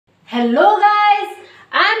Hello guys,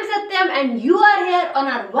 I am Satyam and you are here on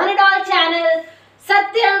our one and all channel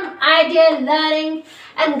Satyam Ideal Learning.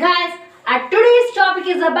 And guys, our today's topic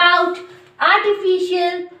is about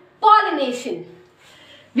artificial pollination.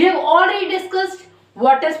 We have already discussed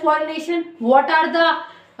what is pollination, what are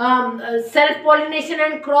the self-pollination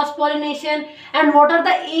and cross-pollination, and what are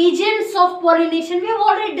the agents of pollination. We have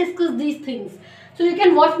already discussed these things. So you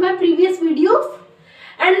can watch my previous videos.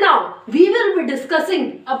 And now we will be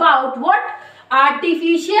discussing about what?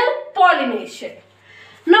 Artificial pollination.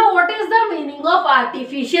 Now what is the meaning of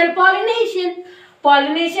artificial pollination?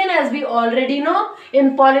 Pollination, as we already know,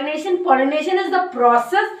 in pollination is the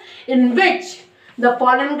process in which the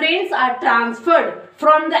pollen grains are transferred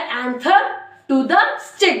from the anther to the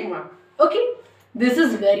stigma. Okay, this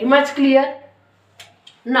is very much clear.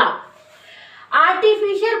 Now,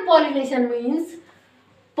 artificial pollination means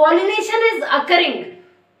pollination is occurring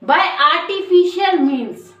by artificial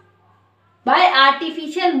means. By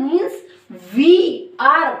artificial means, we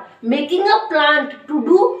are making a plant to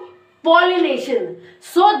do pollination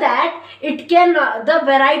so that it can, the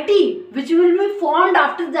variety which will be formed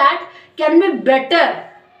after that can be better.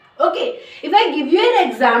 Okay, if I give you an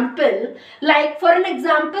example, like for an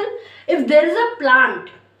example, if there is a plant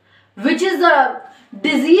which is a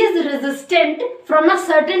disease resistant from a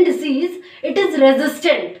certain disease, it is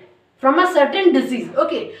resistant from a certain disease.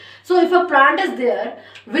 Okay, so if a plant is there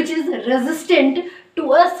which is resistant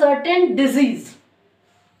to a certain disease,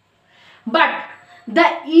 but the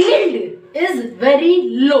yield is very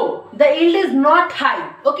low, the yield is not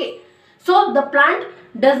high. Okay, so the plant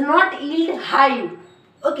does not yield high.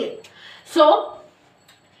 Okay, so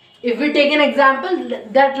if we take an example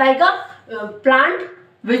that like a plant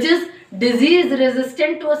which is disease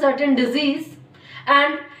resistant to a certain disease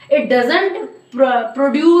and it doesn't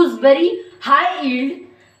produce very high yield,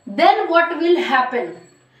 then what will happen?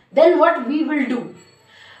 Then what we will do?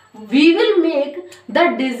 We will make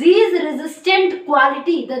the disease resistant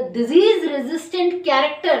quality, the disease resistant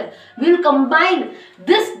character will combine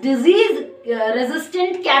this disease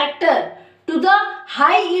resistant character to the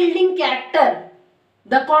high yielding character.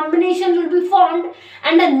 The combination will be formed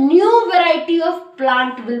and a new variety of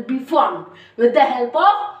plant will be formed with the help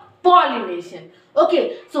of pollination.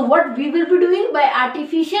 Okay, so what we will be doing by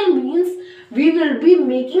artificial means, we will be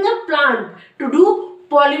making a plant to do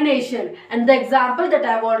pollination. And the example that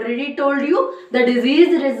I have already told you, the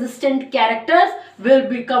disease resistant characters will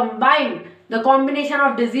be combined. The combination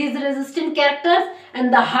of disease resistant characters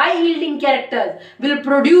and the high yielding characters will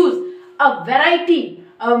produce a variety,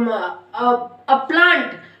 a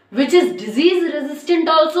plant which is disease resistant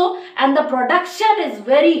also, and the production is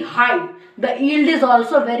very high. The yield is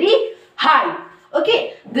also very high.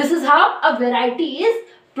 Okay, this is how a variety is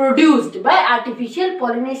produced by artificial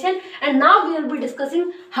pollination. And now we will be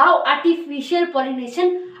discussing how artificial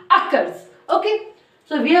pollination occurs. Okay,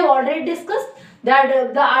 so we have already discussed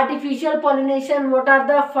that the artificial pollination, what are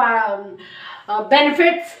the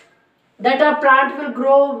benefits, that a plant will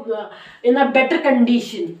grow in a better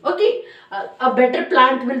condition. Okay, a better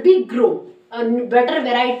plant will be grow, a better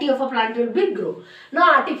variety of a plant will be grow.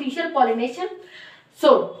 Now artificial pollination.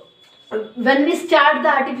 So when we start the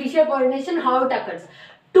artificial pollination, how it occurs?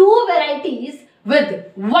 Two varieties with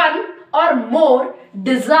one or more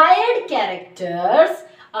desired characters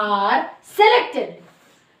are selected.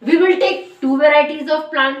 We will take two varieties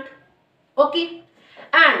of plant. Okay,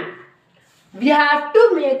 and we have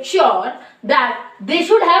to make sure that they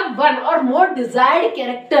should have one or more desired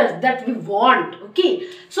characters that we want. Okay,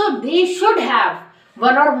 so they should have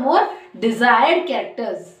one or more desired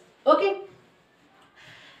characters. Okay,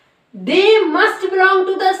 they must belong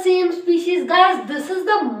to the same species. Guys, this is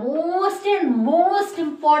the most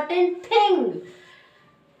important thing,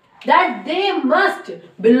 that they must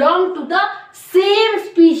belong to the same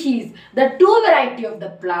species. The two variety of the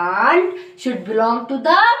plant should belong to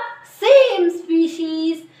the same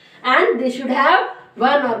species and they should have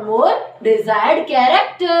one or more desired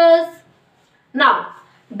characters. Now,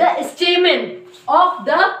 the stamen of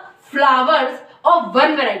the flowers of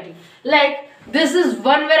one variety, like this is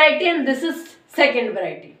one variety and this is second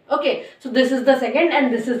variety. Okay, so this is the second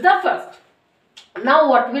and this is the first. Now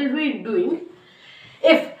what will we be doing?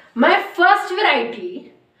 If my first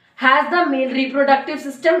variety has the male reproductive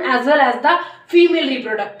system as well as the female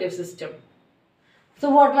reproductive system, so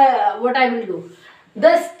what I will do?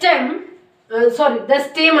 The the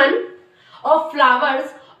stamen of flowers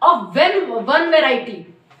of one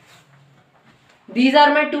variety. These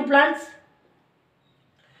are my two plants.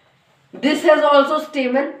 This has also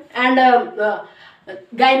stamen and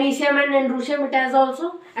gynoecium and androecium it has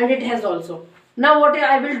also, and it has also. Now what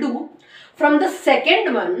I will do, from the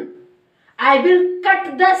second one I will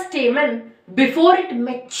cut the stamen before it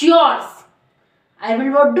matures. I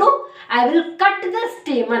will what do? I will cut the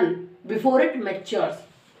stamen before it matures.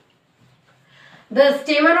 The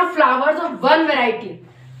stamen of flowers of one variety.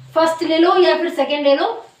 First ले लो या फिर second ले लो,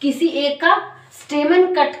 किसी एक का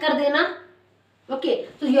स्टेमन cut कर देना. Okay,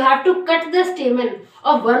 so you have to cut the stamen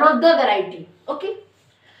of one of the variety. Okay,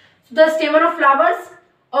 so the stamen of flowers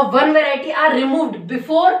of one variety are removed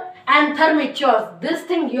before anther matures. This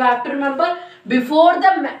thing you have to remember. Before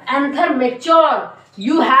the anther mature,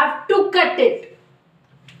 you have to cut it.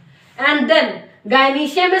 And then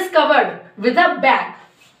gynoecium is covered with a bag.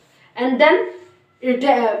 And then it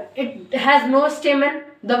has no stamen.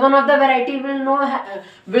 The one of the variety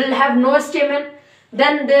will have no stamen.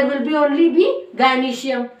 Then there will be only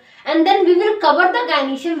gynoecium. And then we will cover the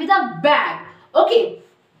gynoecium with a bag. Okay.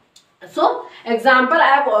 So example I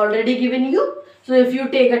have already given you. So if you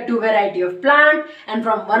take a two variety of plant, and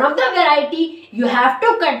from one of the variety you have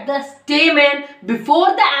to cut the stamen before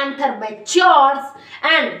the anther matures,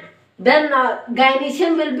 and then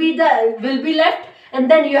gynoecium will be left, and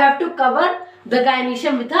then you have to cover the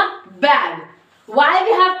gynoecium with a bag. Why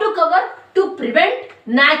we have to cover? To prevent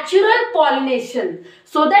natural pollination,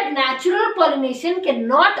 so that natural pollination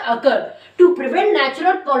cannot occur. To prevent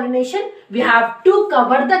natural pollination, we have to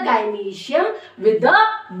cover the gynoecium with a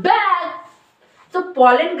bag. So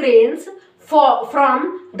pollen grains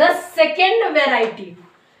from the second variety.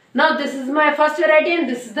 Now this is my first variety and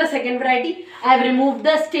this is the second variety. I have removed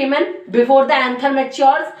the stamen before the anther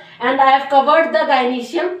matures, and I have covered the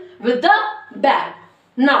gynoecium with the bag.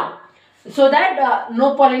 Now, so that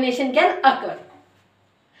no pollination can occur.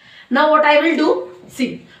 Now what I will do,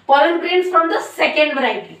 see, pollen grains from the second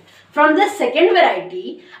variety. From the second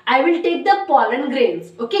variety, I will take the pollen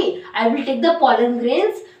grains. Okay, I will take the pollen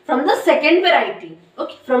grains from the second variety.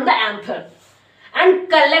 Okay, from the anther, and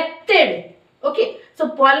collected. Okay, so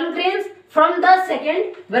pollen grains from the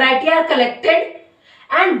second variety are collected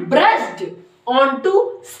and brushed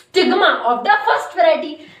onto stigma of the first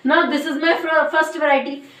variety. Now this is my first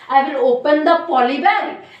variety. I will open the poly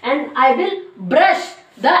bag and I will brush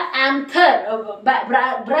the anther,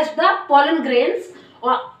 brush the pollen grains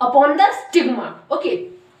upon the stigma. Okay,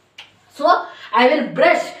 so I will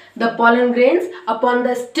brush the pollen grains upon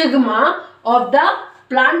the stigma of the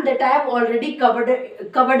plant that I have already covered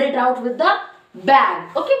it out with the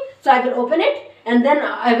bag. Okay, so I will open it and then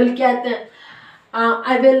I will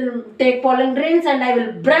take pollen grains and I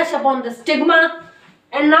will brush upon the stigma.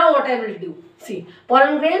 And now what I will do, see,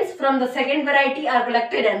 pollen grains from the second variety are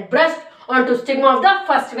collected and brushed onto stigma of the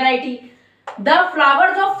first variety. The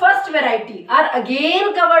flowers of first variety are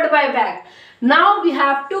again covered by bag. Now we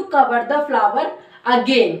have to cover the flower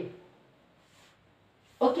again,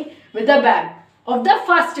 okay, with the bag of the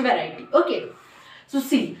first variety. Okay, so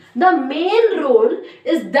see, the main role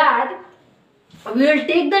is that we will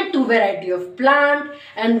take the two variety of plant,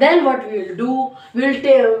 and then what we will do, we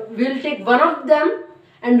will take one of them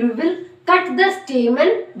and we will cut the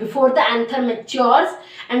stamen before the anther matures,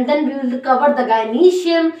 and then we will cover the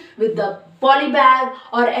gynoecium with the poly bag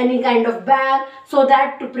or any kind of bag, so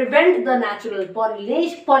that to prevent the natural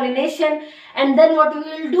pollination. And then what we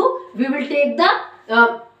will do, we will take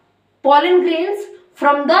the pollen grains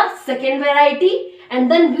from the second variety, and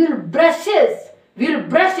then we will brush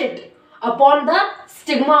it upon the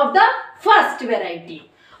stigma of the first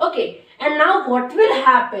variety. Okay, and now what will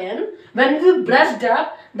happen when we brushed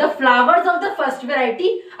up, the flowers of the first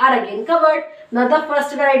variety are again covered. Now the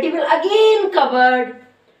first variety will again covered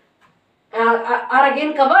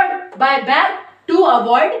by bag to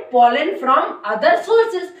avoid pollen from other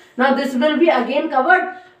sources. Now this will be again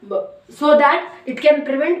covered so that it can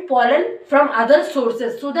prevent pollen from other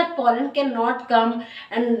sources, so that pollen cannot come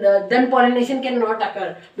and then pollination cannot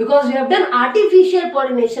occur, because we have done artificial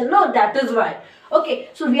pollination. No, that is why. Okay,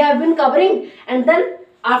 so we have been covering, and then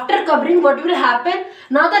after covering, what will happen?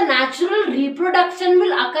 Now the natural reproduction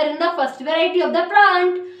will occur in the first variety of the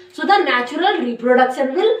plant. So the natural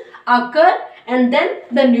reproduction will occur, and then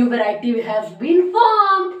the new variety has been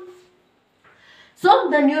formed. So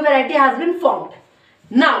the new variety has been formed.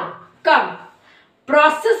 Now come,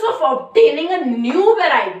 process of obtaining a new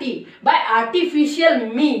variety by artificial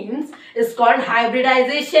means is called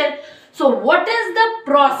hybridization. So what is the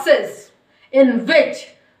process in which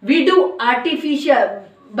we do artificial?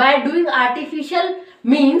 By doing artificial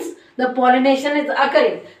means, the pollination is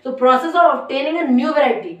occurring. So process of obtaining a new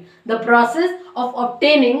variety. The process of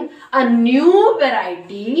obtaining a new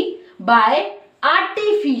variety by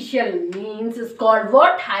artificial means is called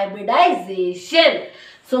what? Hybridization.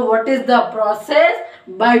 So what is the process?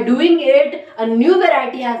 by doing it, a new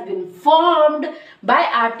variety has been formed by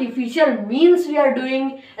artificial means we are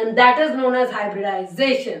doing, and that is known as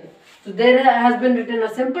hybridization. So there has been written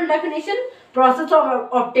a simple definition. Process of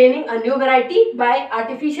obtaining a new variety by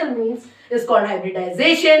artificial means is called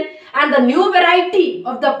hybridization, and the new variety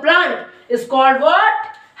of the plant is called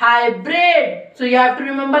what? Hybrid. So you have to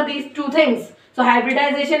remember these two things. So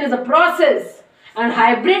hybridization is a process, and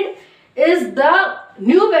hybrid is the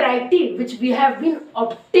new variety which we have been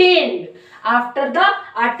obtained after the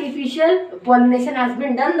artificial pollination has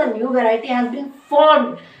been done. The new variety has been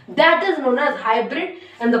formed. That is known as hybrid,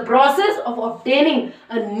 and the process of obtaining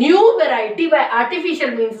a new variety by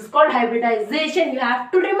artificial means is called hybridization. You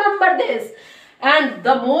have to remember this, and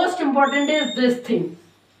the most important is this thing.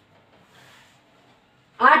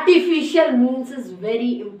 Artificial means is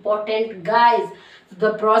very important, guys.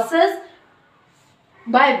 The process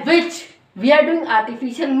by which we are doing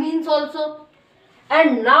artificial means also,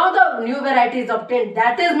 and now the new variety is obtained,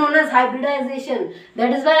 that is known as hybridization.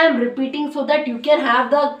 That is why I am repeating, so that you can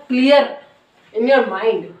have the clear in your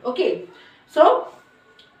mind. Okay, so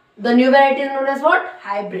the new variety is known as what?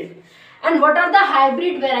 Hybrid. And what are the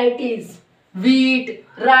hybrid varieties? Wheat,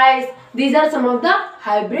 rice, these are some of the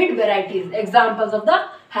hybrid varieties, examples of the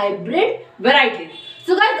hybrid varieties.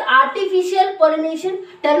 So guys, artificial pollination,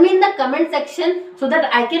 tell me in the comment section so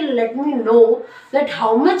that I can let me know that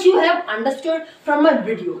how much you have understood from my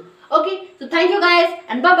video. Okay, so thank you guys,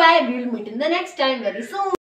 and bye bye. We will meet in the next time very soon.